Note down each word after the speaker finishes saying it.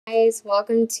Guys,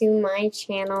 welcome to my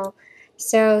channel.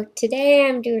 So today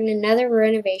I'm doing another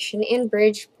renovation in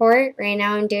Bridgeport. Right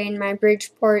now I'm doing my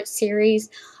Bridgeport series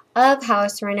of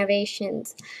house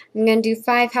renovations. I'm going to do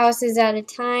 5 houses at a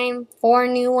time, 4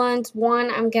 new ones. One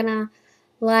I'm going to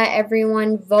let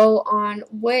everyone vote on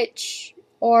which,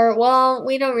 or well,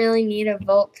 we don't really need a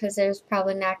vote because there's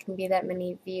probably not going to be that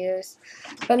many views.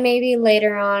 But maybe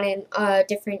later on in a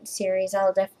different series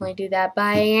I'll definitely do that. But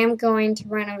I am going to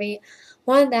renovate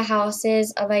one of the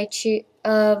houses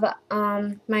the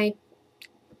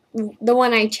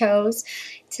one I chose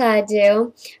to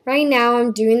do. Right now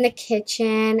I'm doing the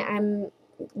kitchen.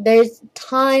 There's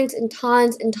tons and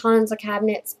tons and tons of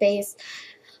cabinet space.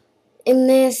 In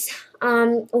this,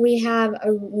 we have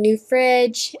a new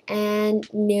fridge and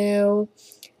new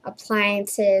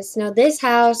appliances. Now this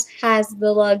house has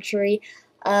the luxury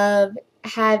of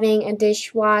having a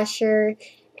dishwasher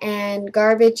and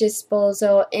garbage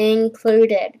disposal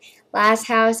included. Last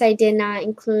house I did not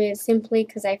include it simply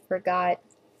because I forgot.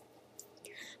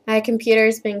 My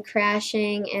computer's been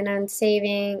crashing and not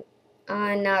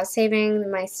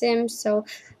saving my Sims, so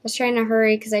I was trying to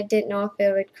hurry because I didn't know if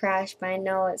it would crash, but I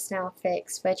know it's now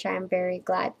fixed, which I'm very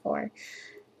glad for.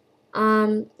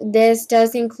 This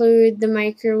does include the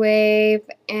microwave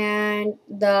and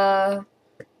the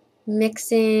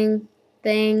mixing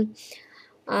thing.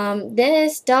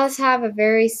 This does have a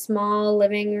very small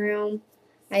living room.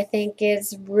 I think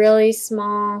it's really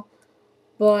small,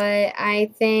 but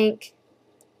I think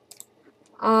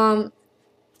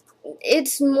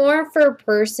it's more for a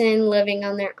person living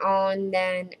on their own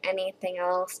than anything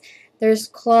else. There's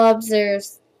clubs,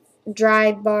 there's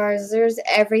dry bars, there's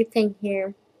everything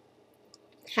here.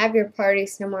 Have your party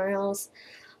somewhere else.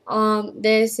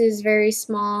 This is very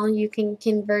small. You can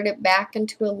convert it back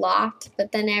into a loft,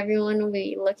 but then everyone will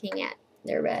be looking at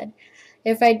their bed.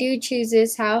 If I do choose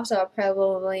this house, I'll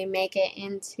probably make it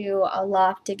into a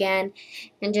loft again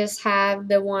and just have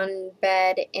the one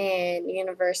bed in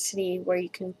university where you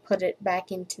can put it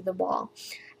back into the wall.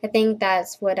 I think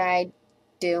that's what I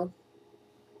do.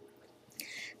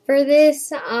 For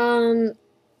this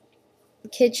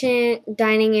kitchen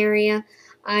dining area,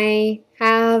 I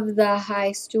have the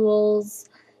high stools,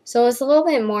 so it's a little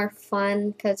bit more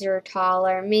fun because you're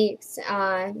taller. Makes it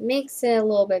a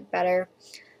little bit better.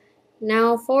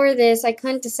 Now for this, I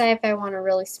couldn't decide if I want a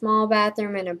really small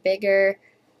bathroom and a bigger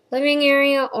living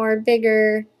area or a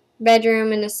bigger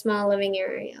bedroom and a small living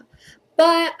area.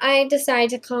 But I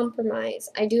decided to compromise.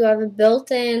 I do have a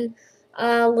built-in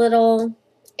little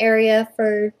area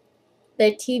for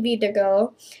the TV to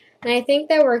go, and I think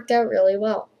that worked out really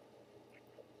well.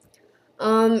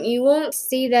 You won't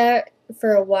see that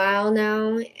for a while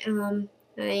now.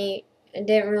 I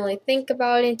didn't really think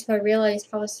about it until I realized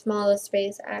how small the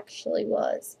space actually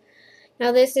was.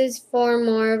 Now this is for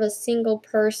more of a single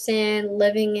person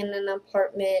living in an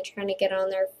apartment trying to get on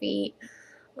their feet.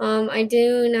 I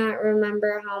do not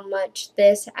remember how much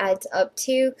this adds up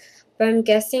to, but I'm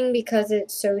guessing because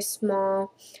it's so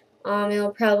small,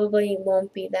 it probably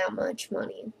won't be that much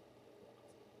money.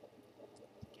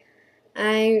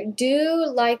 I do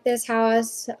like this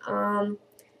house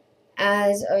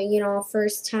as a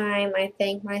first time. I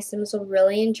think my Sims will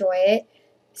really enjoy it.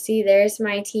 See, there's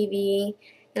my TV,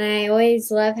 and I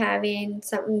always love having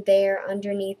something there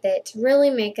underneath it to really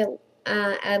make it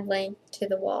add length to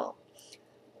the wall.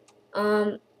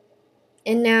 And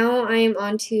now I am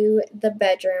onto the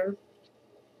bedroom.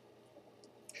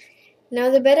 Now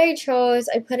the bed I chose,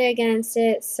 I put it against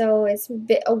it so it's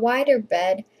a wider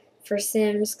bed for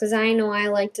Sims because I know I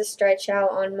like to stretch out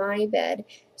on my bed.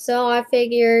 So I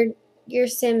figured your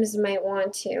Sims might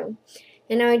want to.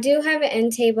 And now I do have an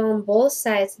end table on both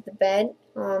sides of the bed.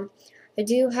 I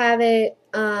do have it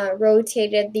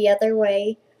rotated the other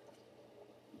way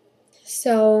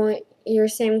so your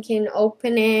Sim can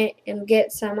open it and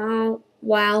get some out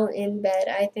while in bed.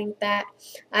 I think that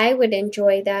I would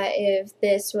enjoy that if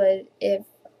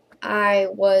I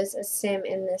was a Sim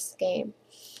in this game.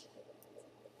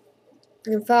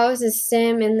 If I was a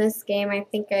Sim in this game, I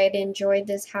think I'd enjoy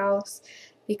this house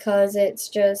because it's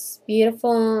just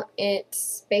beautiful, it's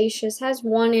spacious, has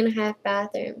 1.5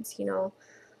 bathrooms,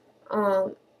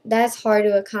 That's hard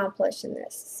to accomplish in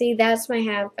this. See, that's my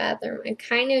half bathroom. I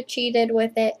kind of cheated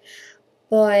with it,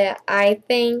 but I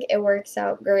think it works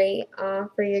out great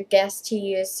for your guests to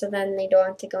use, so then they don't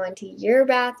have to go into your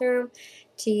bathroom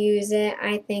to use it.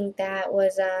 I think that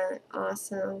was an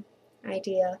awesome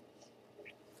idea.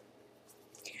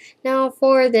 Now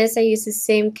for this, I used the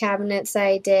same cabinets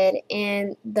I did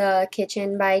in the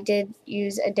kitchen, but I did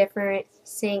use a different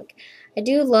sink. I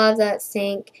do love that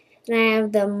sink, and I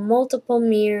have the multiple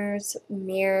mirror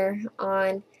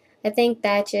on I think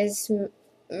that just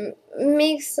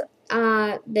makes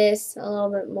this a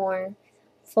little bit more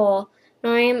full.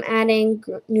 Now I am adding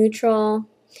neutral,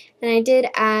 and I did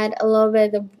add a little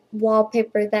bit of the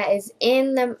wallpaper that is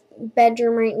in the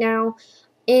bedroom right now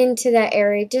into that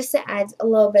area just to add a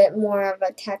little bit more of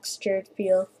a textured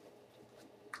feel.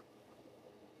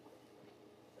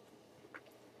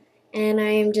 And I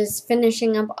am just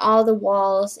finishing up all the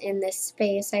walls in this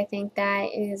space. I think that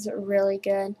is really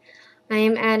good. I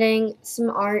am adding some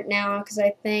art now because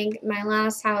I think my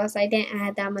last house I didn't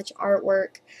add that much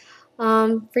artwork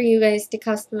for you guys to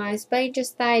customize, but I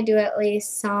just thought I'd do at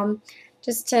least some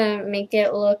just to make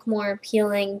it look more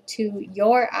appealing to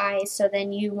your eyes so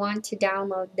then you want to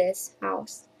download this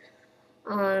house.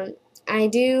 Um, I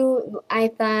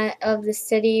thought of the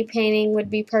city painting would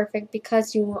be perfect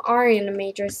because you are in a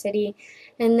major city,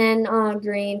 and then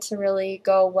green to really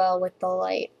go well with the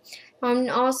light. I'm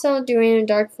also doing a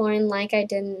dark flooring like I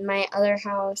did in my other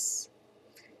house.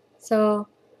 So,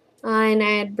 and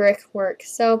I had brickwork.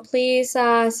 So please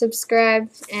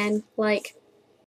subscribe and like.